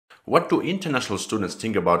What do international students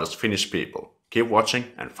think about us Finnish people? Keep watching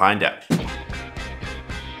and find out.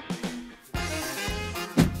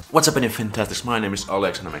 What's up, any fantastics? My name is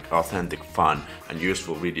Aleksi and I make authentic, fun and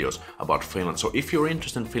useful videos about Finland. So if you're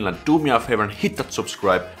interested in Finland, do me a favor and hit that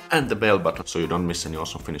subscribe and the bell button so you don't miss any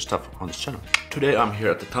awesome Finnish stuff on this channel. Today I'm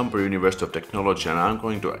here at the Tampere University of Technology and I'm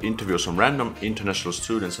going to interview some random international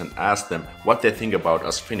students and ask them what they think about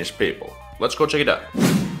us Finnish people. Let's go check it out.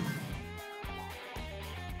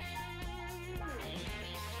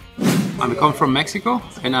 I come from Mexico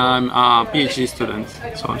and I'm a PhD student,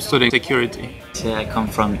 so I'm studying security. I come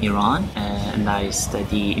from Iran and I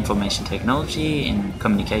study information technology in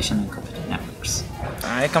communication and computer networks.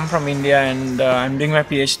 I come from India and I'm doing my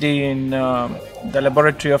PhD in the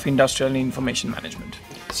Laboratory of Industrial and Information Management.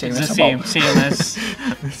 Same as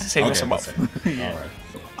above. Yeah.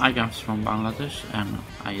 I come from Bangladesh and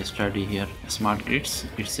I study here smart grids.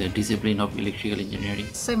 It's a discipline of electrical engineering.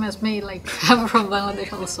 Same as me, like I'm from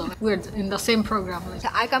Bangladesh also. We're in the same program.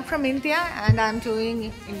 I come from India and I'm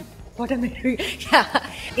doing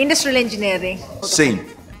industrial engineering. Same.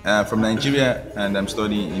 From Nigeria and I'm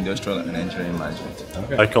studying industrial and engineering management.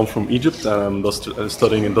 Okay. I come from Egypt and I'm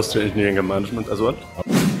studying industrial engineering and management as well.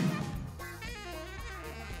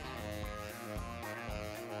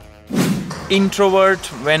 Introvert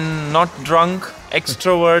when not drunk,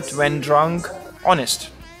 extrovert when drunk, honest.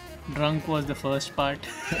 Drunk was the first part.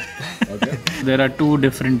 Okay. There are two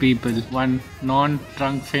different people. One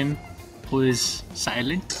non-drunk Finn who is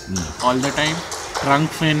silent all the time. Drunk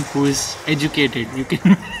Finn who is educated. You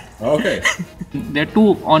can. Okay. They're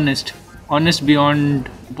too honest. Honest beyond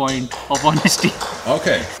point of honesty.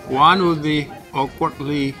 Okay. One would be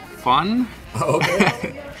awkwardly fun.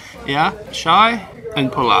 Okay. Yeah, shy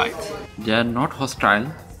and polite. They are not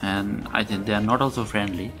hostile and I think they are not also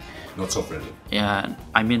friendly. Not so friendly. Yeah,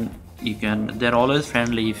 I mean they're always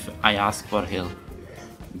friendly if I ask for help.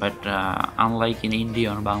 But unlike in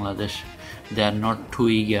India or Bangladesh, they are not too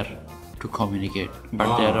eager to communicate.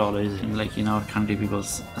 But they're always like in our country,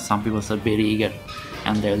 some people are very eager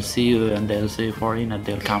and they'll see you and they'll say foreigner,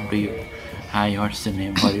 they'll come to you. Hi, what's your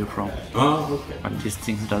name? Where are you from? Okay. But these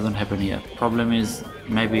things doesn't happen here. Problem is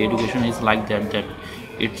maybe education is like that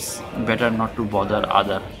it's better not to bother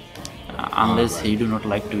other unless he do not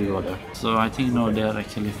like to be bothered. So I think no, they are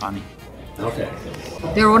actually funny. Okay.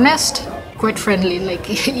 They're honest, quite friendly. Like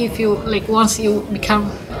if you once you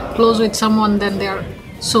become close with someone, then they're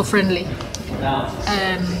so friendly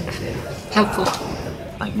and helpful.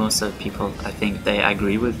 Like most of the people, I think they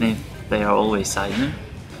agree with me. They are always silent.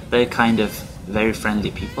 They're kind of very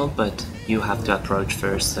friendly people, but you have to approach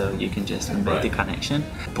first so you can just make the connection.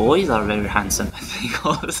 Boys are very handsome, I think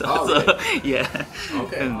also. So, yeah.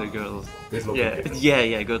 Okay. And the girls. Good looking people.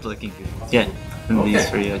 Yeah, good looking people. Yeah. And these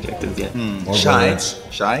three adjectives, yeah.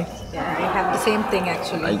 Shy. Yeah, I have the same thing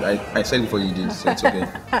actually. I said it for you, did, so it's okay.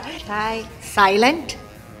 Shy, silent.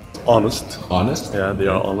 Honest. Honest? Yeah, they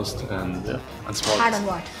are honest and smart. Hard on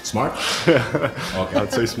what? Smart? Okay.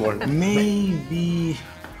 I'd say smart. Maybe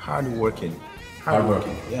hardworking.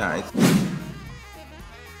 Hardworking. Yeah.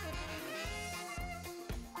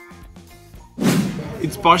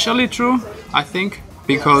 It's partially true, I think,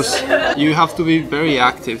 because you have to be very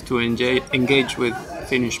active to engage with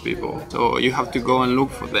Finnish people. So you have to go and look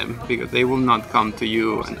for them because they will not come to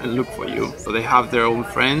you and look for you. So they have their own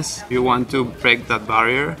friends. If you want to break that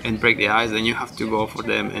barrier and break the ice, then you have to go for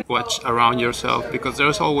them and watch around yourself because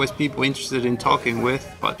there's always people interested in talking with,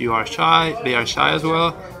 but you are shy, they are shy as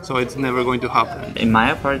well, so it's never going to happen. In my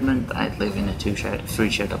apartment, I live in a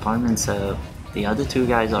three-shared apartment, so the other two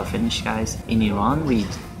guys are Finnish guys. In Iran,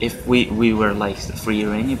 if we were like free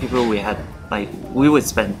Iranian people, we would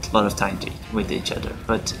spend a lot of time with each other.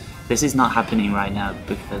 But this is not happening right now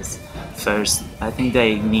because first, I think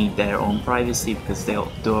they need their own privacy because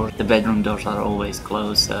the bedroom doors are always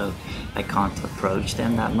closed, so I can't approach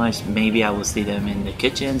them that much. Maybe I will see them in the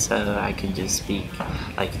kitchen, so I can just speak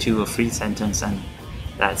like 2 or 3 sentences and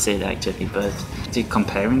that's it actually. But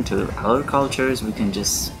comparing to our cultures, we can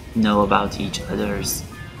just know about each other's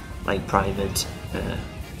like private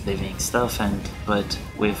living stuff, but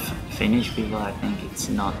with Finnish people I think it's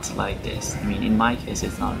not like this. I mean, in my case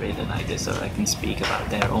it's not really like this, or I can speak about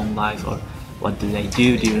their own life or what do they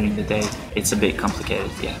do during the day. It's a bit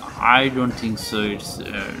complicated, yeah. I don't think so it's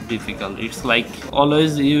difficult. It's like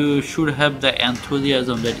always you should have the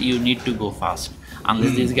enthusiasm that you need to go fast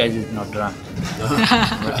unless this guy is not drunk.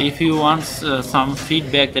 But if you want some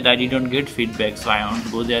feedback that I didn't get feedback so I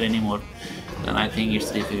won't go there anymore, then I think it's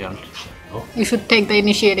difficult. You should take the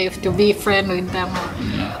initiative to be friend with them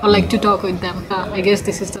or like to talk with them. I guess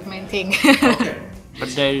this is the main thing. But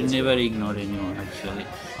they never ignore anyone actually.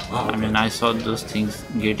 I mean, I saw those things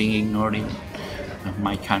getting ignored in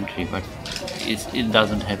my country, but it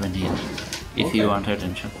doesn't happen here if you want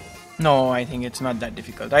attention. No, I think it's not that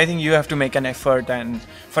difficult. I think you have to make an effort, and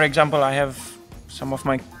for example, I have some of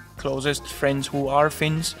my closest friends who are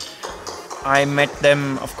Finns. I met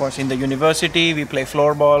them, of course, in the university. We play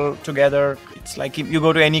floorball together. It's like if you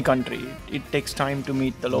go to any country, it takes time to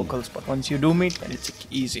meet the locals, but once you do meet, then it's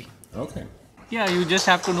easy. Okay. Yeah, you just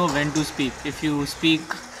have to know when to speak. If you speak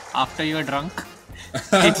after you're drunk,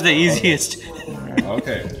 it's the easiest.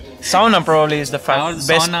 Okay. Sauna probably is the best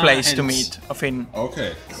sauna place to helps. meet a Finn.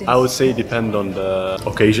 Okay. I would say depend on the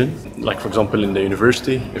occasion. Like for example in the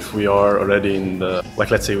university, if we are already in the,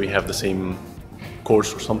 like let's say we have the same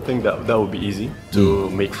course or something, that would be easy to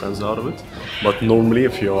make friends out of it. But normally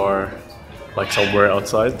if you are like somewhere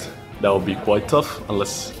outside, that would be quite tough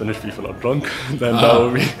unless Finnish people are drunk. Then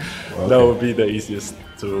that would be the easiest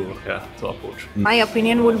to approach. My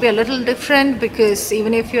opinion would be a little different because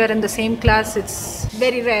even if you are in the same class, it's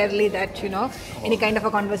very rarely that, any kind of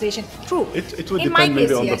a conversation. True. It would In my depend maybe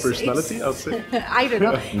case, on yes, the personality, I would say. I don't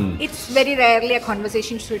know. It's very rarely a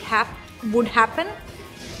conversation would happen.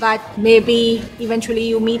 But maybe eventually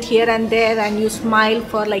you meet here and there and you smile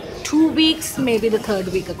for like 2 weeks, maybe the third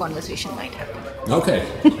week a conversation might happen. Okay.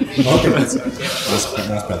 Okay, that's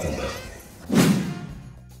better.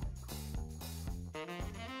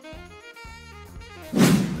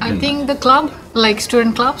 I think the club, like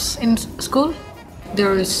student clubs in school,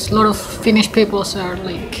 there is a lot of Finnish people, so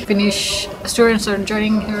like Finnish students are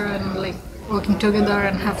joining here and like working together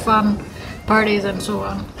and have fun, parties and so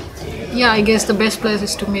on. Yeah, I guess the best place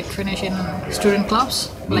is to meet Finnish in student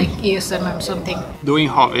clubs, like ESN and something. Doing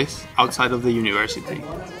hobbies outside of the university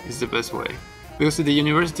is the best way. Because at the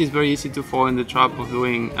university it's very easy to fall in the trap of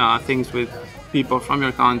doing things with people from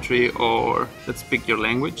your country or that speak your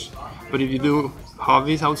language. But if you do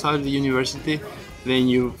hobbies outside of the university, then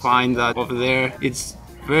you find that over there it's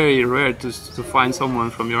very rare to find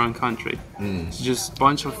someone from your own country. It's just a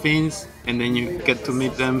bunch of Finns, and then you get to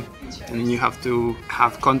meet them, and then you have to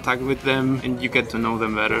have contact with them, and you get to know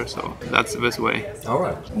them better. So that's the best way. All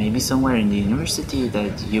right. Maybe somewhere in the university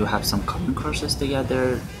that you have some common courses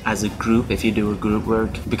together as a group, if you do a group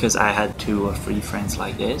work, because I had 2 or 3 friends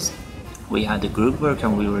like this. We had a group work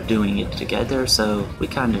and we were doing it together, so we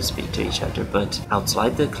kind of speak to each other. But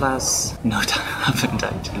outside the class, no, that happened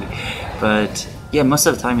actually. But yeah, most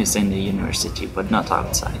of the time it's in the university, but not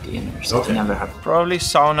outside the university. Okay. Never happened. Probably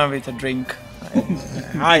sauna with a drink.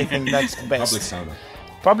 I think that's the best. Public sauna.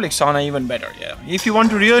 Public sauna even better, yeah. If you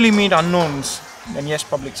want to really meet unknowns, then yes,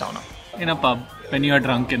 public sauna. In a pub, when you are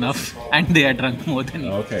drunk enough and they are drunk more than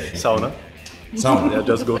you. Okay. Sauna. Sauna. Yeah,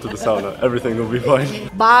 just go to the sauna. Everything will be fine.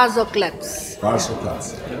 Bars or clubs? Bars or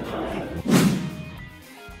clubs.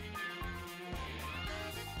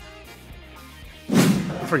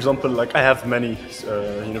 For example, like I have many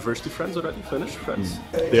university friends already, Finnish friends.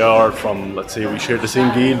 They are from, let's say, we share the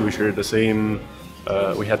same guild, we share the same,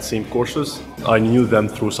 we had the same courses. I knew them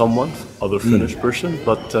through someone, other Finnish person,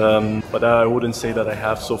 but I wouldn't say that I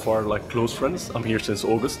have so far like close friends. I'm here since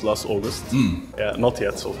last August. Yeah, not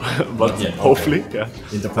yet so far, but yet, hopefully, yeah.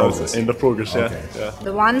 In the progress. In the progress, Okay. yeah.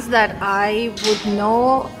 The ones that I would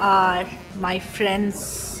know are my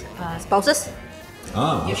friends' spouses.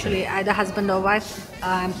 Okay. Usually either husband or wife.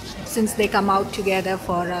 Since they come out together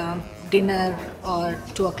for dinner or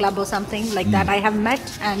to a club or something like that, I have met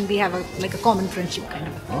and we have a common friendship kind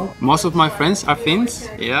of. Most of my friends are Finns,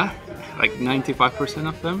 yeah, like 95%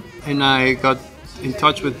 of them. And I got in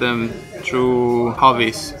touch with them through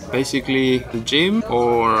hobbies, basically the gym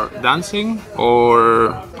or dancing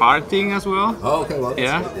or partying as well. Oh, okay, well,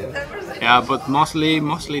 Yeah, yeah, but mostly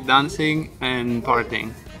dancing and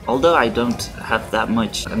partying. Although I don't have that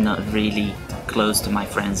much, I'm not really close to my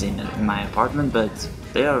friends in my apartment, but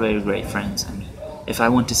they are very great friends. I mean, if I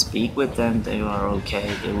want to speak with them, they are okay,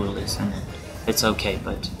 they will listen. It's okay,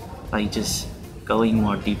 but like just going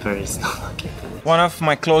more deeper is not okay. One of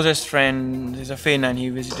my closest friends is a Finn and he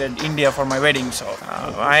visited India for my wedding, so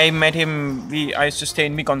I met him, I used to stay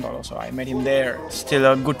in Mikontalo, so I met him there. Still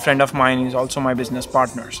a good friend of mine, he's also my business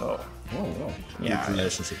partner, so yeah. Good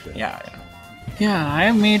relationship there. Yeah. Yeah,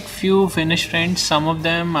 I made few Finnish friends. Some of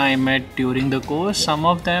them I met during the course. Some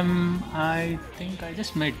of them I think I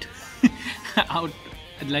just met out,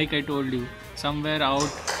 like I told you, somewhere out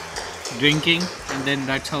drinking, and then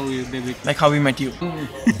that's how they met. Like how we met you.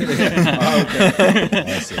 Okay.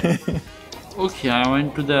 I see. Okay, I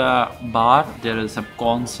went to the bar. There is a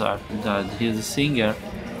concert. He's a singer,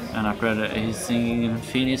 and after he's singing in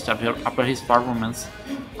Finnish, after his performance,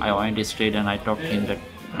 I went straight and I talked to him that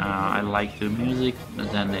I like the music.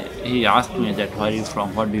 Then he asked me that, where are you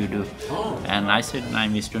from, what do you do? And I said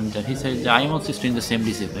I'm a student. And he said I am also studying the same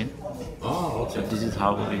discipline. So this is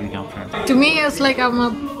how we become friends. To me, it's like I'm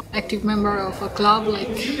an active member of a club like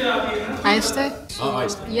IST.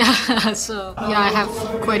 Yeah, so yeah, I have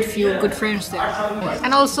quite few good friends there.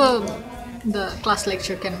 And also the class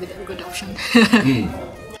lecture can be a good option.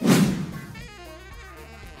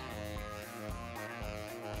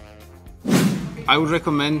 I would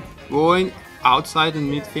recommend going outside and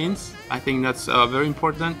meet Finns. I think that's very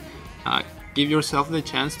important. Give yourself the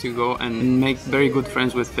chance to go and make very good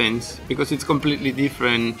friends with Finns, because it's completely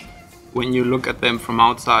different when you look at them from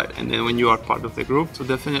outside and then when you are part of the group. So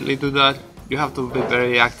definitely do that. You have to be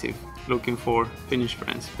very active looking for Finnish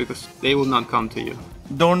friends, because they will not come to you.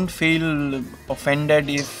 Don't feel offended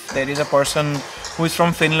if there is a person who is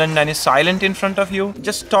from Finland and is silent in front of you.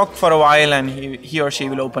 Just talk for a while and he or she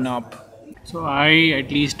will open up. So I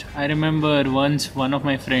remember once one of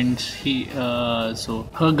my friends, so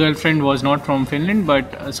her girlfriend was not from Finland,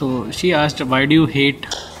 but so she asked, why do you hate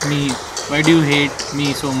me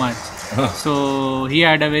so much? So he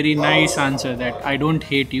had a very nice answer that I don't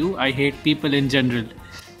hate you, I hate people in general.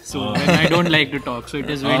 So when I don't like to talk, so it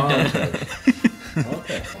is winter.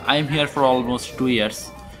 Okay. I'm here for almost 2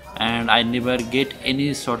 years, and I never get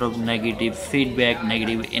any sort of negative feedback,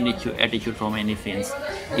 negative attitude from any Finns,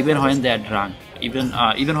 even when they are drunk. Even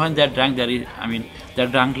when they are drunk, their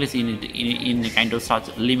drunkenness in a kind of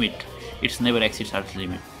such limit. It's never exceeds such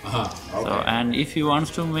limit. Okay. So, and if you want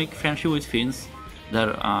to make friendship with Finns,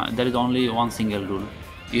 there is only one single rule: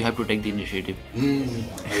 you have to take the initiative.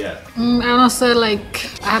 Yeah. And also, like,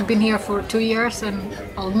 I have been here for 2 years and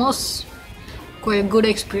almost quite a good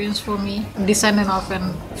experience for me, decent enough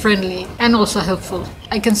and friendly and also helpful.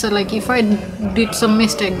 I can say, like, if I did some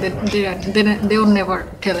mistake, they will never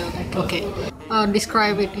tell you, like, okay,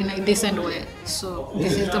 describe it in a decent way. So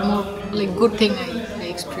this is the more like good thing I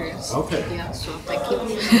experienced. Okay. Yeah, so thank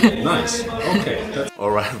you. Nice. Okay.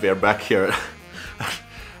 Alright, we are back here.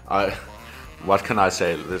 What can I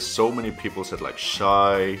say? There's so many people said like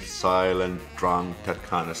shy, silent, drunk, that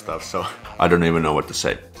kind of stuff, so I don't even know what to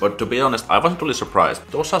say. But to be honest, I wasn't really surprised.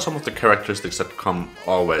 Those are some of the characteristics that come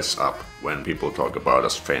always up when people talk about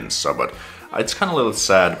us Finns, so, but it's kind of a little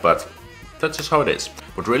sad, but that's just how it is.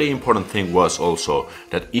 But really important thing was also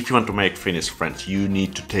that if you want to make Finnish friends, you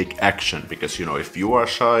need to take action, because you know, if you are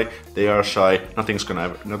shy, they are shy, nothing's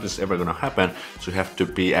ever gonna happen, so you have to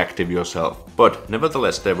be active yourself. But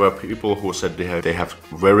nevertheless, there were people who said they have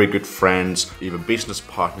very good friends, even business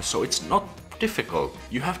partners, so it's not difficult.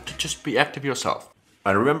 You have to just be active yourself.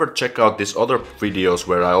 And remember to check out these other videos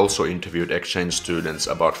where I also interviewed exchange students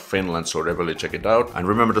about Finland, so really check it out. And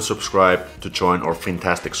remember to subscribe to join our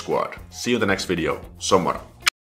fantastic squad. See you in the next video. Somewhere.